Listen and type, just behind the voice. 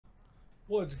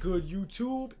What's good,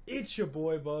 YouTube? It's your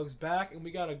boy Bugs back, and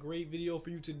we got a great video for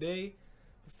you today.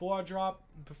 Before I talk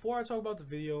about the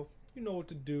video, you know what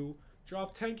to do.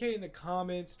 Drop 10K in the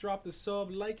comments, drop the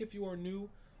sub, like if you are new.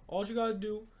 All you gotta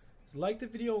do is like the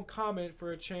video and comment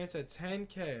for a chance at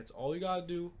 10K. That's all you gotta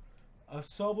do. A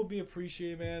sub would be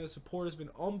appreciated, man. The support has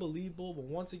been unbelievable, but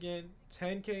once again,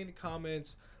 10K in the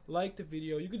comments, like the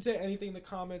video. You can say anything in the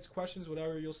comments, questions,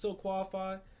 whatever. You'll still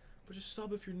qualify. But just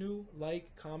sub if you're new,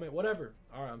 like, comment, whatever.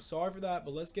 Alright, I'm sorry for that,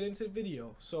 but let's get into the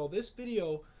video. So this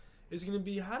video is going to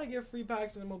be how to get free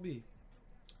packs in MLB.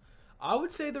 I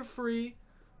would say they're free.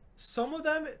 Some of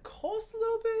them cost a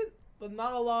little bit, but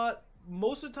not a lot.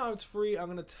 Most of the time it's free. I'm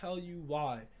going to tell you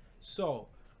why. So,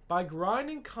 by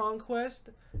grinding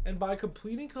Conquest and by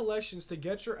completing collections to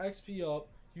get your XP up,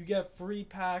 you get free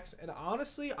packs. And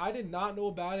honestly, I did not know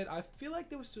about it. I feel like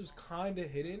it was just kind of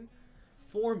hidden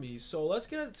for me. So let's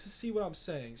get to see what I'm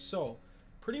saying. So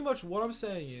pretty much what I'm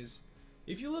saying is,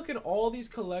 if you look at all these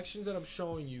collections that I'm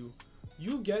showing you,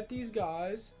 you get these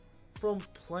guys from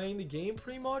playing the game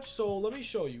pretty much. So let me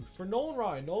show you. For Nolan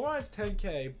Ryan's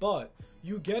 10K, but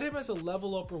you get him as a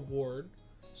level up reward,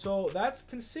 so that's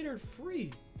considered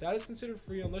free. That is considered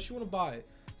free unless you want to buy it.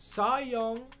 Cy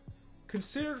Young,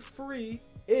 considered free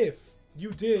if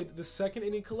you did the second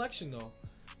inning collection though.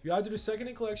 You gotta do the second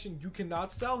in collection. You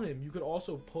cannot sell him. You could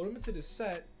also put him into the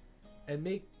set and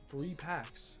make free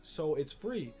packs. So it's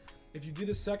free. If you did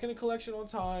a second in collection on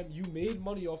time, you made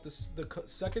money off the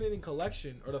second inning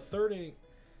collection, or the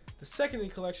second inning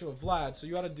collection with Vlad. So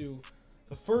you gotta do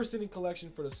the first inning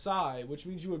collection for the side, which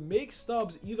means you would make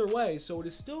stubs either way. So it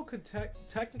is still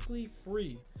technically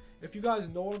free. If you guys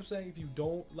know what I'm saying, if you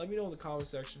don't, let me know in the comment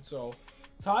section. So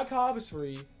Ty Cobb is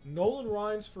free. Nolan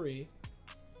Ryan's free.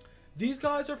 These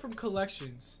guys are from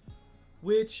collections,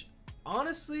 which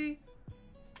honestly,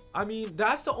 I mean,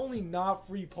 that's the only not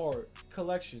free part,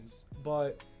 collections.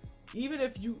 But even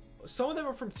if some of them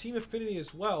are from Team Affinity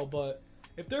as well, but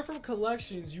if they're from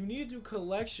collections, you need to do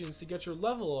collections to get your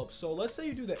level up. So let's say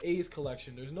you do the A's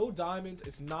collection. There's no diamonds.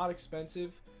 It's not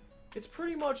expensive. It's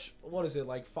pretty much, what is it,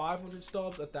 like 500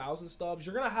 stubs, 1,000 stubs.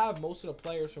 You're going to have most of the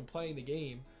players from playing the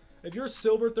game. If you're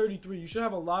Silver 33, you should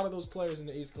have a lot of those players in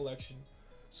the A's collection.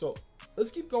 So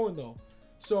let's keep going though.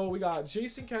 So we got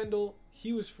Jason Kendall,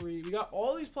 he was free. We got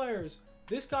all these players.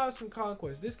 This guy was from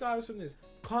Conquest. This guy was from this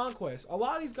Conquest. A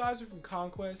lot of these guys are from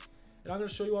Conquest, and I'm gonna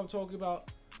show you what I'm talking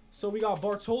about. So we got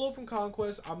Bartolo from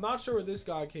Conquest. I'm not sure where this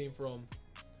guy came from.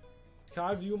 Can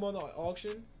I view him on the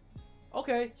auction?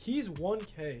 Okay, he's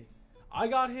 1K. I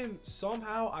got him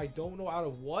somehow. I don't know out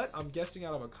of what. I'm guessing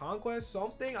out of a Conquest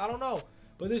something. I don't know.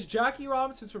 But this Jackie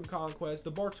Robinson's from Conquest.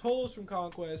 The Bartolo's from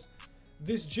Conquest.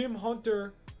 This Jim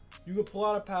Hunter, you can pull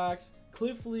out of packs.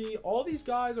 Cliff Lee, all these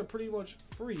guys are pretty much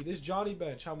free. This Johnny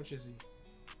Bench, how much is he?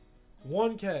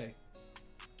 1K.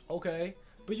 Okay,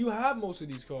 but you have most of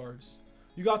these cards.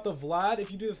 You got the Vlad.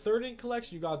 If you do the third inning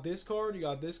collection, you got this card, you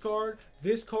got this card.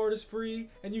 This card is free,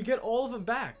 and you get all of them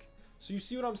back. So you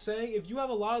see what I'm saying? If you have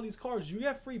a lot of these cards, you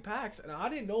get free packs, and I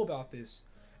didn't know about this.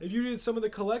 If you did some of the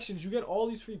collections, you get all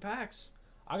these free packs.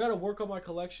 I got to work on my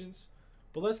collections.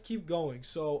 But let's keep going.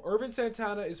 So Irvin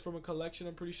Santana is from a collection,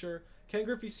 I'm pretty sure. Ken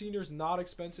Griffey Sr. is not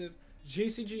expensive.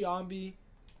 JC Giambi,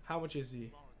 how much is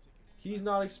he? He's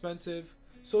not expensive.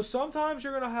 So sometimes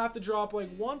you're going to have to drop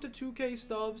like 1 to 2K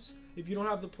stubs if you don't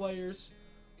have the players.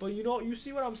 But you know, you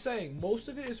see what I'm saying. Most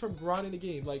of it is from grinding the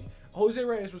game. Like Jose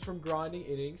Reyes was from grinding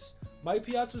innings. Mike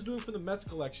Piazza was doing it for the Mets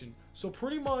collection. So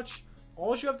pretty much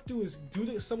all you have to do is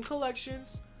do some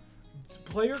collections,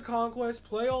 play your Conquest,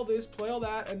 play all this, play all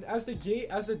that, and as the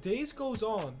days go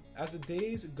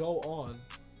on,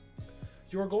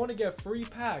 you're going to get free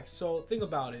packs. So think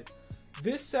about it.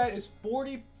 This set is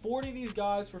 40 these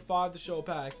guys for 5 to show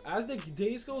packs. As the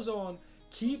days goes on,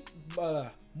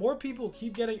 more people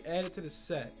keep getting added to the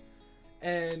set,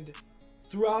 and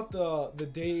throughout the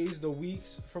days, the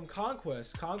weeks from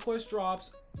Conquest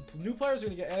drops, new players are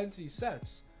going to get added to these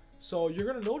sets. So you're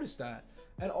going to notice that.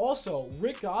 And also,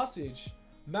 Rick Gossage,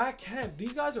 Matt Kemp,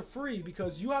 these guys are free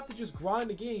because you have to just grind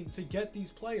the game to get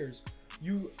these players.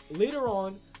 Later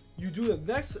on, you do the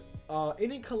next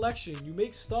inning collection, you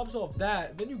make stubs off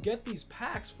that, then you get these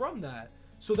packs from that.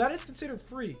 So that is considered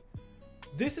free.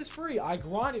 This is free. I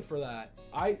grinded for that.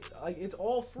 It's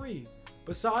all free.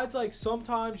 Besides, like,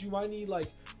 sometimes you might need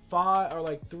like 5 or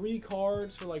like 3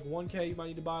 cards for like 1K. You might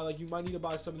need to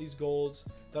buy some of these golds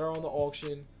that are on the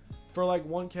auction for like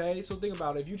 1K. So think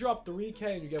about it. If you drop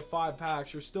 3K and you get 5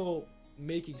 packs, you're still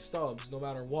making stubs no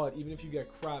matter what. Even if you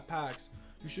get crap packs,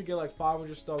 you should get like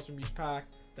 500 stubs from each pack.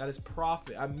 That is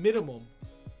profit at minimum.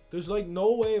 There's like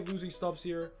no way of losing stubs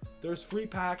here. There's free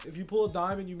packs. If you pull a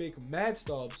diamond, you make mad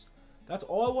stubs. That's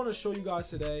all I want to show you guys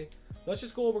today. Let's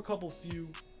just go over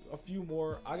a few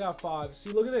more. I got 5.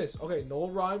 See, look at this. Okay, Noel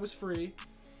Ryan was free.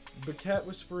 Biquette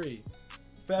was free.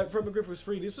 Fred McGriff was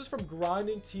free. This was from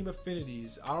Grinding Team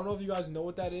Affinities. I don't know if you guys know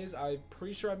what that is. I'm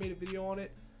pretty sure I made a video on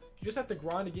it. You just have to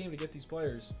grind a game to get these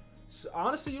players. So,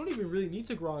 honestly, you don't even really need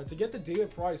to grind. To get the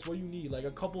David Price, what do you need? Like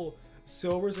a couple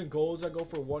silvers and golds that go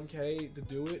for 1K to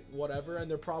do it, whatever. And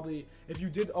they're probably, if you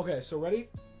did, okay, so ready?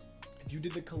 If you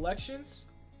did the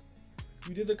collections,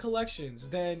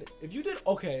 then if you did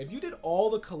all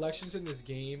the collections in this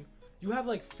game, you have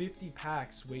like 50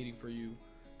 packs waiting for you.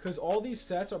 Because all these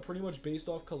sets are pretty much based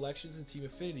off collections and Team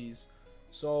Affinities.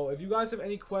 So if you guys have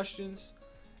any questions,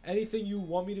 anything you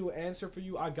want me to answer for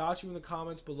you, I got you in the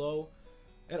comments below.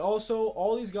 And also,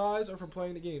 all these guys are from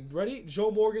playing the game. Ready?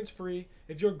 Joe Morgan's free.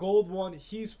 If you're gold 1,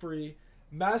 he's free.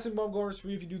 Madison Bumgarner's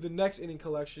free if you do the next inning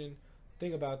collection.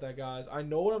 Think about that, guys. I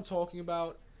know what I'm talking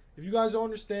about. If you guys don't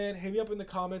understand, hit me up in the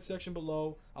comments section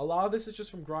below. A lot of this is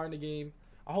just from Grind the Game.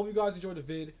 I hope you guys enjoyed the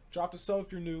vid. Drop a sub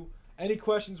if you're new. Any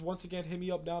questions, once again, hit me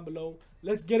up down below.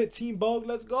 Let's get it, Team Bug.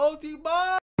 Let's go, Team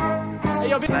Bug! Hey,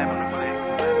 yo,